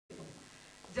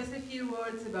just a few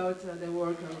words about the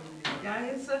work of the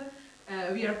guys.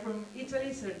 We are from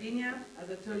Italy, Sardinia, as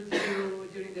I told you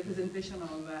during the presentation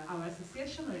of our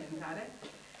association, Orientare.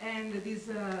 And this,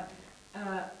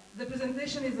 the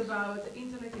presentation is about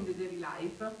internet in the daily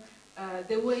life,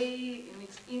 the way in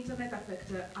which internet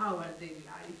affects our daily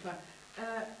life.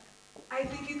 I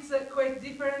think it's quite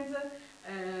different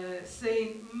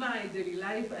saying my daily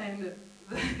life and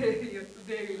your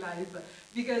daily life,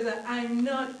 because I'm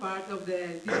not part of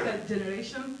the digital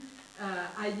generation.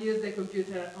 I use the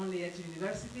computer only at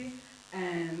university,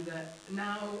 and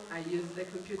now I use the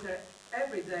computer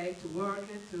every day to work,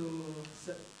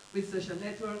 with social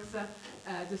networks,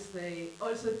 to stay,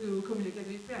 also to communicate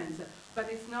with friends. But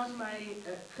it's not my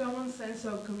common sense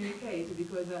of communicate,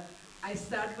 because I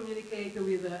start communicate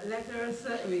with letters,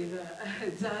 with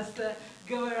just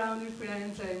go around with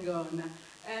friends and go on.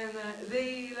 And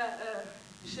they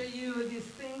show you these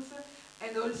things,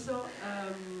 and also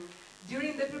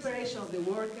during the preparation of the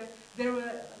work, there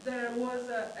was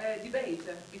a debate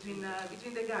between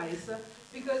the guys,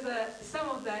 because some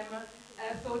of them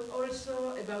thought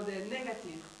also about the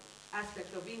negative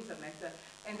aspect of internet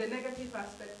and the negative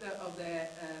aspect of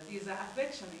this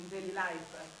affection in daily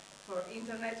life for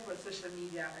internet, for social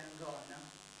media, and go on.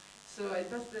 So I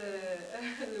pass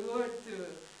the word to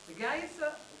the guys.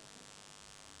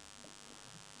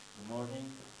 Good morning.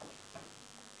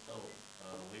 So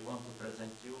we want to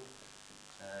present you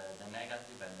the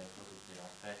negative and the positive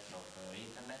aspects of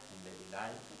internet in daily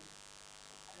life.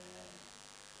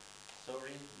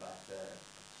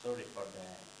 Sorry for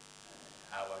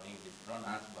our English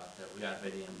pronouns, but we are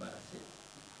very embarrassed.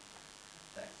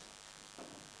 Thanks.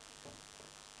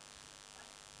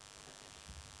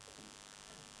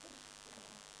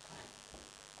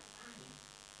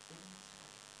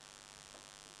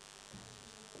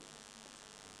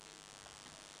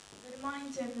 Good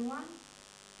morning to everyone.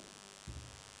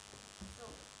 So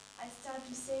I start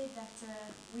to say that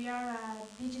we are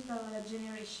a digital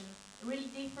generation, really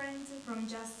different from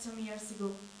just some years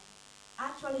ago.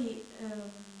 Actually,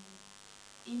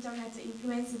 internet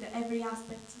influenced every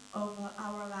aspect of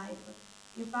our life.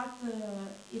 In fact,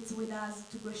 it's with us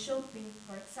to go shopping,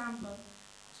 for example,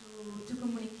 to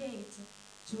communicate,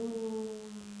 to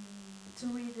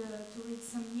read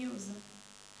some news,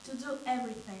 to do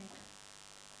everything.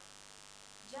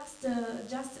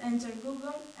 Just enter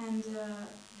Google and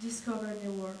discover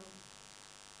the world.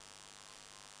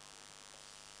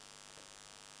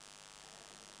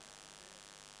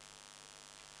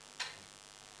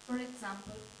 For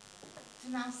example,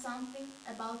 to know something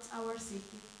about our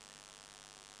city.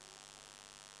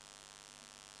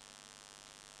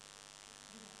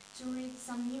 To read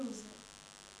some news.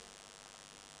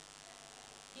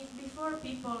 If before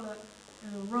people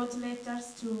wrote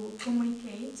letters to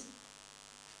communicate,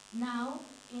 now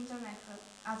internet,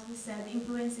 as we said,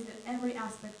 influenced every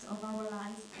aspect of our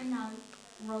lives, and now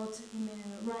writes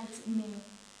email.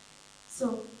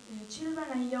 So, children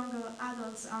and young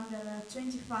adults under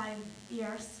 25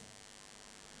 years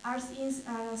are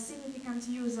significant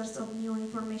users of new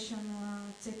information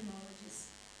technologies.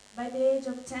 By the age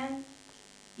of 10,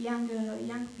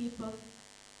 young people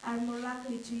are more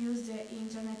likely to use the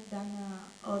internet than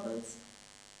adults,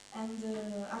 and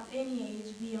at any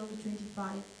age beyond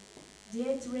 25.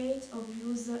 The rate of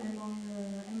use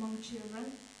among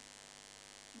children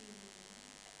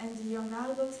and young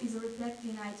adults is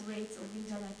reflecting high rates of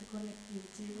internet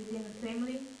connectivity within a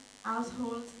family,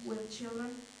 household with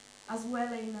children, as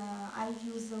well in high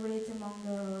use rate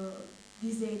among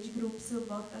these age groups,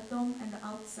 both at home and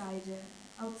outside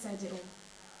the home.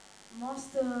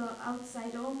 Most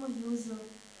outside home use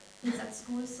is at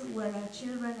schools, where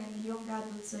children and young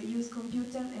adults use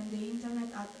computer and the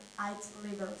internet at high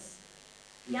levels.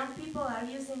 Young people are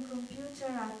using computer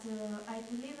at high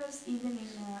levels even in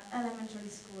elementary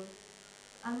school.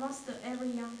 Almost every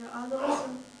young adult,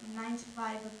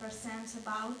 95%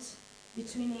 about,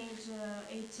 between age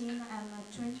 18 and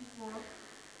 24,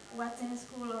 who attend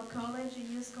school or college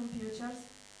use computers,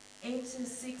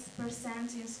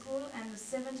 86% in school and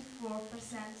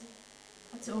 74%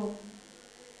 at home.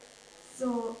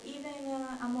 So even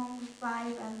among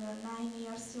 5 and 9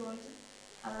 years old,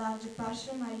 a large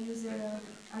portion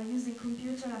are using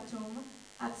computer at home,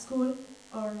 at school,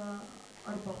 or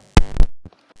both.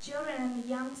 Children and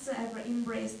youngs have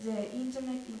embraced the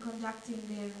internet in conducting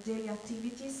their daily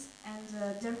activities, and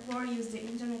therefore use the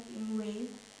internet in ways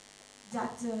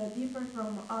that differ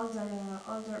from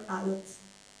older adults.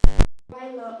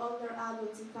 While older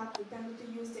adults, in fact, tend to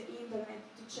use the internet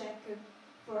to check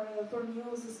for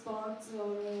news, sports,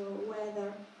 or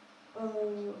weather,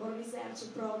 or research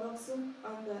products and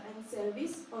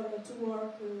service, or to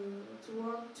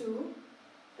work too.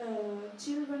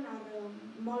 Children are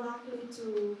more likely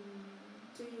to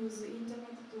use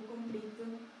internet to complete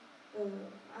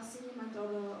assignment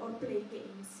or play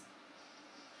games.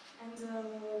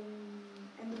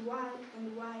 And while a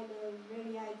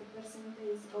very high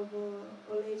percentage of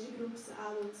all age groups,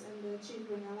 adults and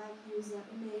children alike use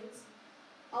emails,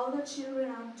 other children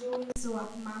are doing so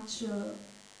at much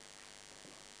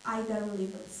higher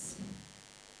levels.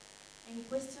 Any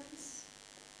questions?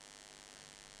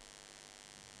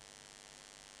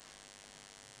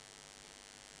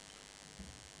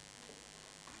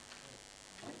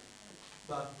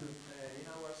 But in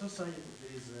our society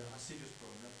there is a serious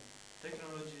problem,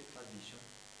 technology addiction.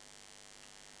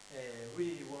 We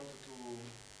wanted to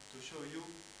show you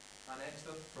an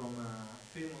extract from a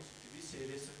famous TV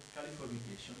series,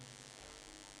 Californication.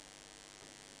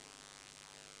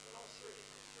 In all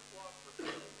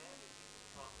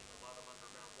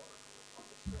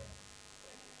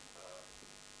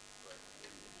seriousness, your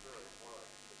blog for Family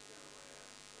Magazine is prompting a lot of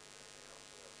underground water cooler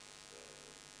talk. It's great.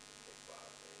 Thank you.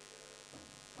 But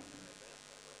it's really more like pissing out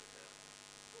of my ass than anything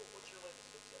else.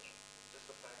 It takes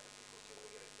about me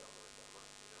in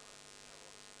advance I write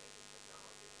it down.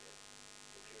 Well, what's your latest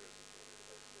obsession? Just the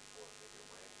fact that people seem to be getting dumber and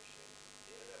dumber. You know, I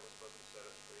mean, have all this amazing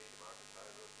technology and yet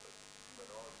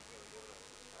computers have turned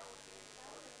into basically four-figure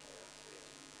wank machines. The internet was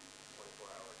supposed to set us free,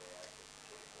 democratize us, but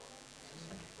all it's really given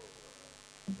us is power games and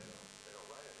market candidacy and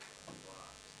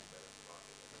 24-hour-a-day access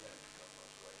to keyboard.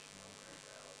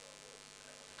 People, they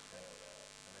don't write anything on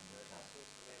blogs instead of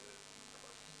talking in text, no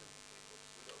punctuation, no grammar,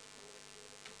 LOL this,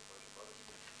 LMFAO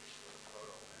that.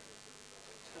 I mean, it seems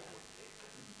to me that a bunch of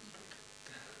stupid people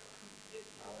pseudo-communicating with a bunch of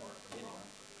other stupid people in a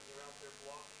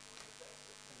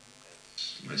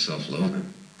proto-language that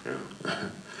resembles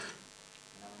English nature. You're out there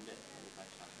blogging with the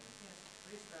text.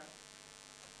 My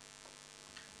self-loathing. Yeah.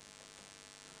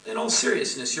 In all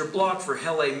seriousness, your blog for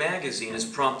LA Magazine is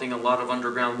prompting a lot of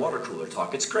underground water cooler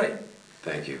talk. It's great.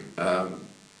 Thank you.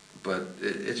 But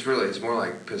it's more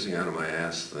like pissing out of my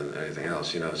ass than anything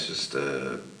else. You know, it's just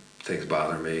things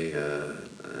bother me,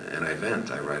 and I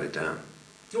vent. I write it down.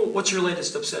 Well, what's your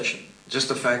latest obsession? Just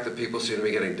the fact that people seem to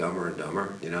be getting dumber and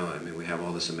dumber. You know, I mean, we have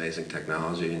all this amazing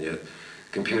technology, and yet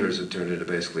computers have turned into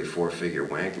basically four-figure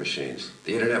wank machines.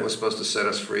 The internet was supposed to set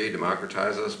us free,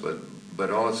 democratize us, but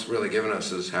all it's really given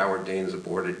us is Howard Dean's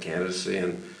aborted candidacy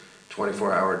and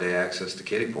 24-hour-a-day access to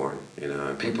kiddie porn. You know,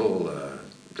 and people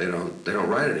they don't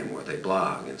write anymore. They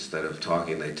blog. Instead of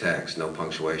talking, they text. No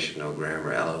punctuation, no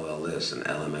grammar. LOL this and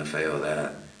LMFAO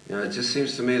that. You know, it just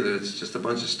seems to me that it's just a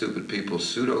bunch of stupid people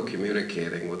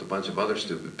pseudo-communicating with a bunch of other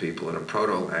stupid people in a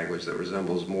proto-language that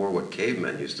resembles more what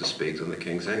cavemen used to speak than the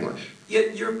King's English.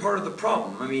 Yet you're part of the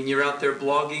problem. I mean, you're out there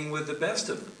blogging with the best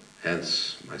of them.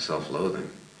 Hence my self-loathing.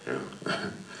 You know.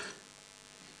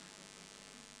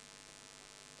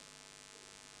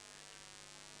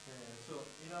 So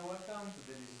in our town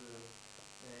there is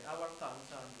our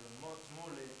towns are more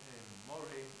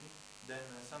empty than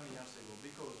some years ago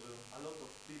because a lot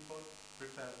of people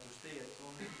prefer to stay at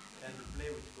home and play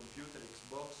with computer,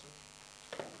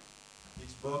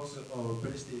 Xbox or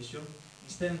PlayStation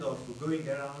instead of going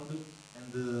around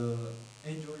and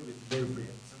enjoy with their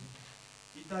friends.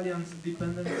 Italians'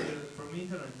 dependence from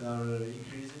internet are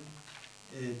increasing.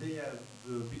 They have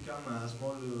become a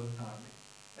small army,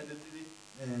 and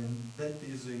that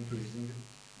is increasing.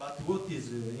 But what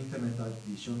is internet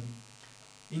addiction?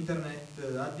 Internet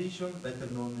addiction, better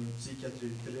known in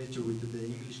psychiatric literature with the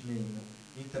English name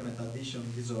Internet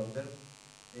Addiction Disorder,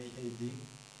 AAD,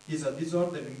 is a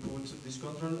disorder includes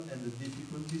discontrol and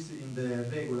difficulties in the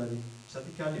regularly,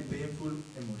 statically painful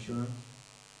emotional.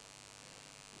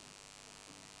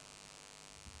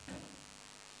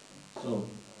 So,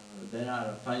 there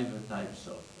are 5 types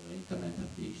of internet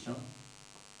addiction.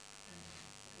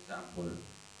 Example,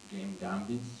 game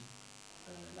gambits,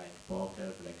 like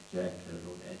poker, blackjack,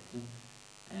 roulette,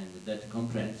 and that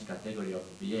comprehends category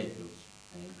of behaviors,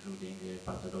 including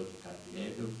pathological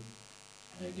behaviors,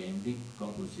 gambling,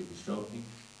 compulsive shopping,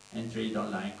 and trade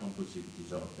online compulsive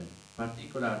disorder.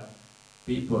 Particular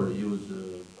people use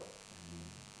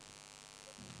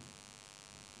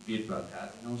virtual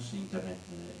casinos, internet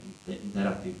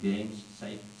interactive games,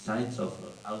 sites of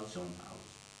auction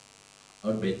house,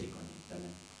 or betting on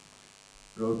internet.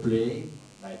 Role play,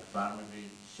 like Farmville,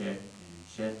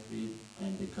 Sheffield,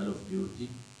 and the Call of Duty,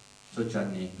 social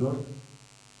network,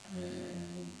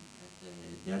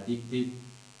 the addicted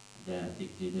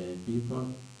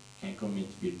people can commit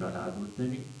virtual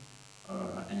adultery,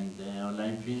 and the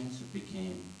online friends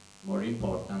became more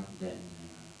important than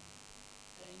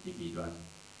the individual.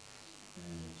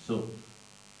 So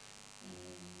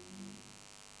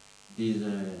this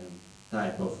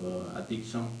type of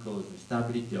addiction causes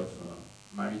instability of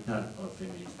marital or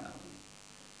family status.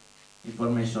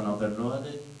 Information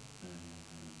overloaded,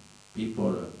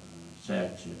 people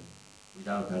search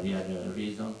without a real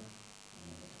reason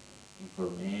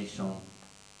information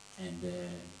and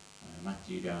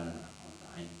material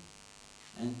online.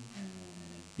 And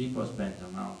people spend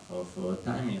amount of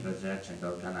time in research and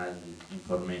organizing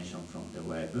information from the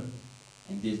web,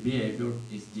 and this behavior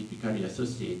is typically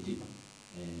associated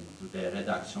to the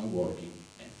reduction working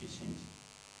efficiency.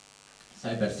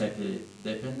 Cybersecurity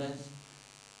dependence,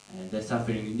 the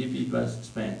suffering individuals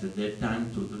spend their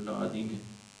time to downloading,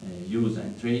 use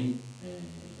and train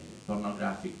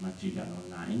pornographic material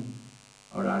online,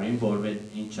 or are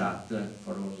involved in chat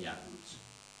for only adults.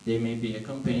 They may be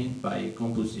accompanied by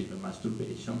compulsive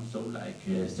masturbation, so like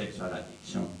sexual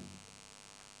addiction.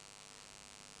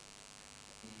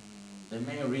 The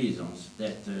main reasons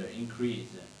that increase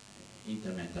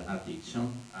internet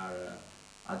addiction are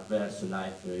adverse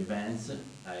life events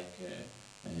like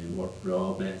work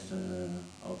problems,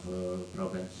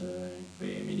 problems in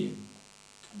family,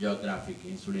 geographic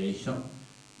insulation,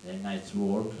 night's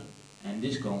work, and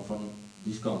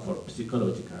discomfort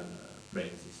psychological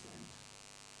pre-existence.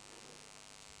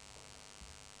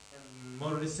 And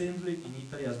more recently, in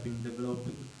Italy has been developed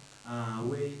a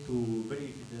way to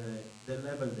verify the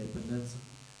level dependence.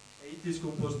 It is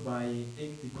composed by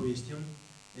 80 questions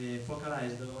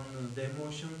focalized on the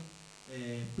emotion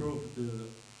proved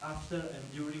after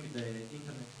and during the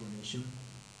internet connection.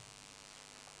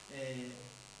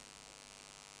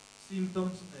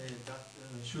 Symptoms that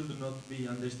should not be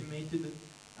underestimated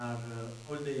are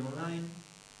all day online,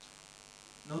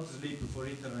 not sleep for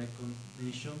internet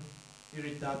connection,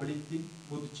 irritability,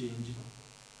 mood change.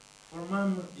 For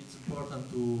mom, it's important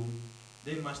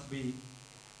they must be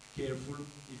careful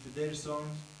if their son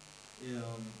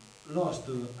lost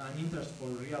an interest for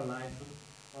real life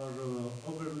or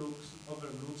overlooks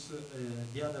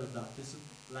the other duties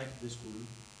like the school.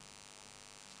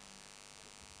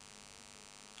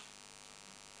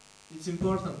 It's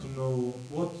important to know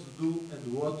what to do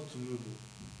and what to not do.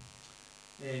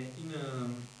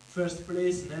 In first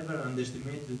place, never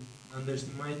underestimate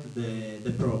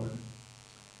the problem.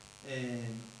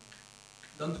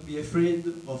 Don't be afraid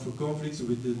of conflicts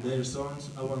with their sons,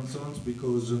 our sons,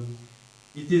 because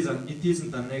it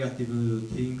isn't a negative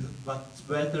thing, but it's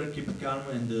better keep calm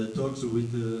and talks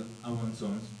with our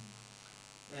sons.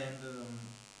 And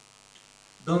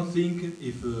don't think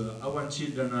if our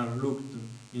children are locked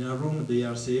in a room they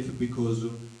are safe, because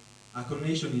a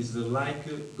connection is like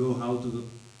go out to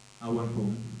our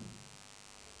home.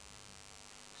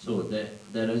 So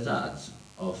the results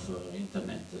of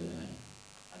internet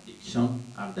addiction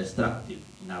are destructive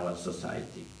in our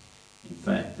society. In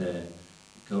fact, it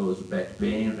causes back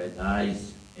pain, red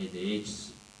eyes,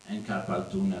 headaches, and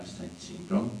carpal tunnel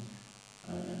syndrome,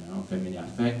 on family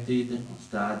affected, on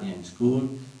study and school,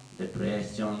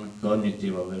 depression,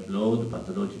 cognitive overload,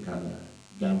 pathological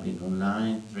gambling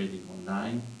online, trading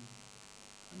online,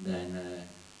 and then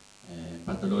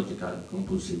pathological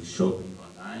compulsive shopping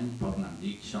online, porn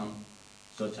addiction,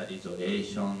 social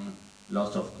isolation,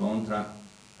 loss of contract,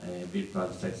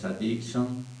 virtual sex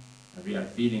addiction, a real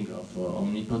feeling of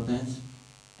omnipotence.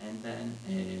 And then,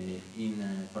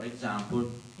 for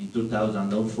example, in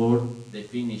 2004, the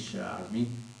Finnish army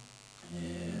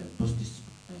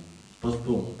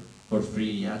postponed for 3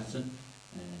 years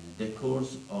the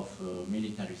course of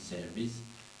military service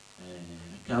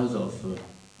because of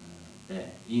the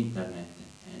internet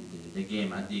and the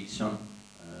game addiction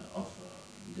of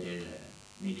their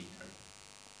military.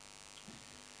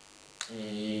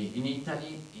 In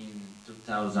Italy, in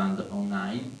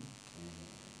 2009,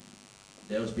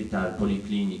 the Hospital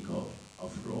Policlinico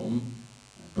of Rome,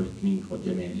 Policlinico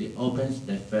Gemelli, opens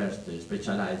the first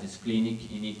specialized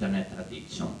clinic in internet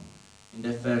addiction. In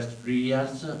the first 3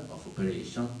 years of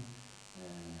operation,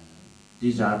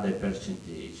 these are the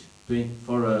percentage.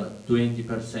 For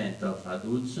 20% of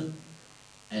adults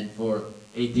and for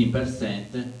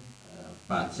 18%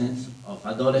 patients of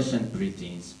adolescent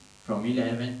preteens from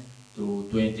 11 to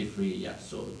 23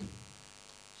 years old.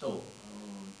 So,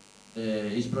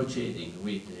 is proceeding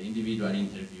with individual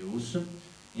interviews,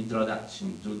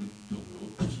 introduction to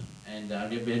groups, and a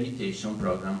rehabilitation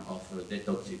program of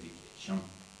detoxification.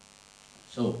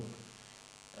 So,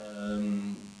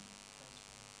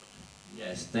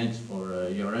 yes, thanks for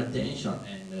your attention,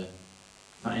 and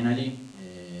finally,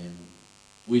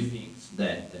 we think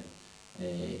that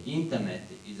internet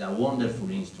is a wonderful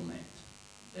instrument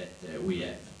that we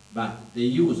have. but the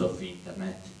use of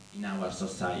internet in our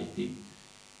society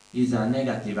is a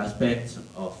negative aspect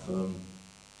of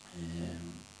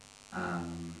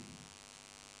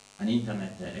an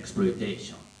internet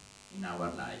exploitation in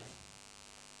our life.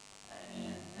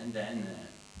 And then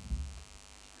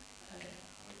I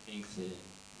think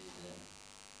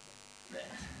that.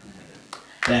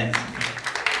 Thanks.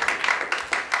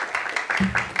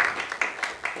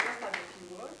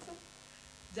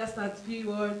 Just add a few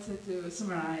words to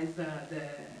summarize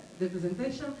the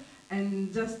presentation,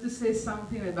 and just to say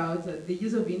something about the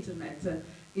use of internet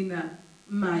in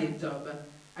my job.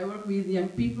 I work with young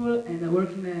people and I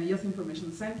work in a youth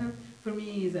information center. For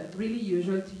me, it's really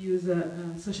usual to use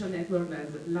social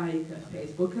networks like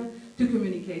Facebook to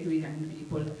communicate with young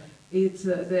people. It's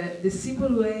the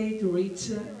simple way to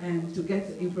reach and to get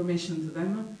information to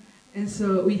them. And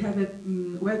so we have a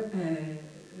web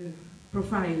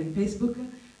profile in Facebook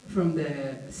from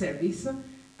the service.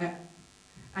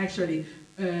 Actually,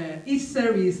 each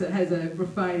service has a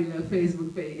profile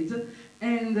Facebook page,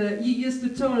 and you used to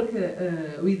talk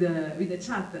with the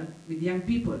chat with young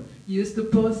people. You used to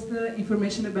post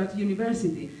information about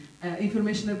university,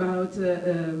 information about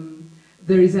the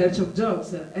research of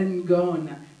jobs, and go on.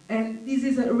 And this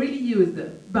is really used,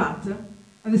 but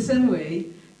in the same way,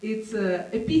 it's a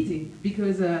pity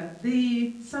because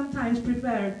they sometimes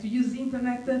prefer to use the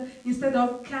internet instead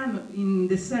of come in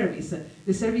the service.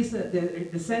 The service,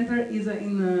 the center is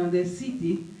in the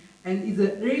city and is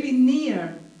really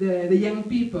near the young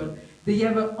people. They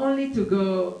have only to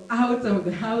go out of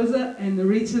the house and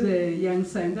reach the young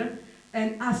center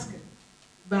and ask.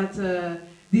 But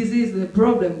this is the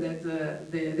problem that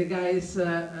the guys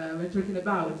were talking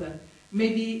about.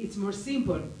 Maybe it's more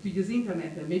simple to use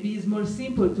internet. Maybe it's more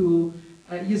simple to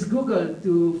use Google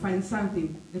to find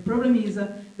something. The problem is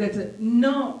that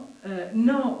not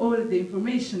all the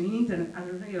information in internet are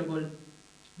available.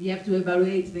 We have to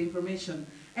evaluate the information.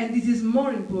 And this is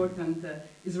more important,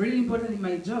 it's really important in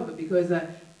my job because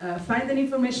finding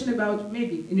information about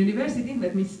maybe in university,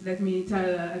 let me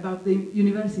tell about the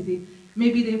university,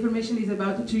 maybe the information is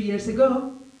about 2 years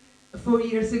ago, 4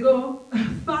 years ago,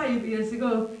 5 years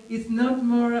ago, it's not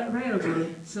more reliable.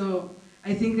 So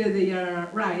I think they are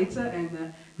right,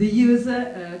 and the use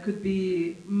could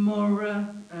be more,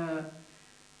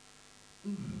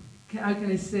 how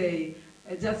can I say,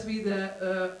 just with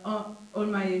all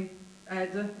my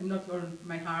head and not all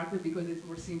my heart, because it's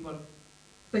more simple.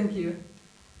 Thank you.